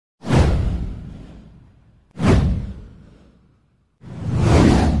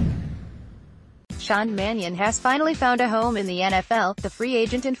Mannion has finally found a home in the NFL. The free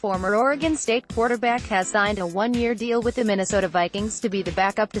agent and former Oregon State quarterback has signed a one-year deal with the Minnesota Vikings to be the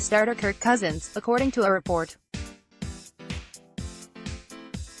backup to starter Kirk Cousins, according to a report.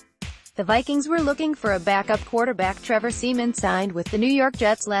 The Vikings were looking for a backup quarterback. Trevor Siemian signed with the New York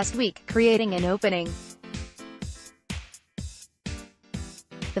Jets last week, creating an opening.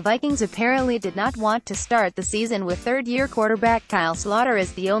 The Vikings apparently did not want to start the season with third-year quarterback Kyle Slaughter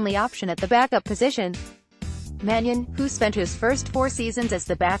as the only option at the backup position. Mannion, who spent his first 4 seasons as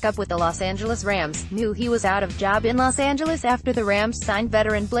the backup with the Los Angeles Rams, knew he was out of job in Los Angeles after the Rams signed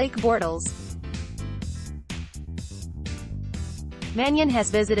veteran Blake Bortles. Mannion has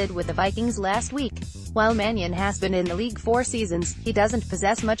visited with the Vikings last week. While Mannion has been in the league 4 seasons, he doesn't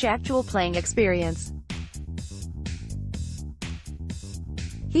possess much actual playing experience.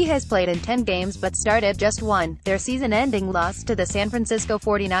 He has played in 10 games but started just 1, their season-ending loss to the San Francisco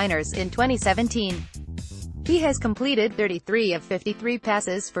 49ers in 2017. He has completed 33 of 53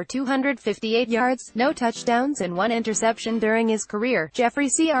 passes for 258 yards, no touchdowns and 1 interception during his career. Jeffrey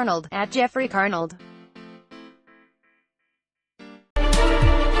C. Arnold, @JeffreyCarnold.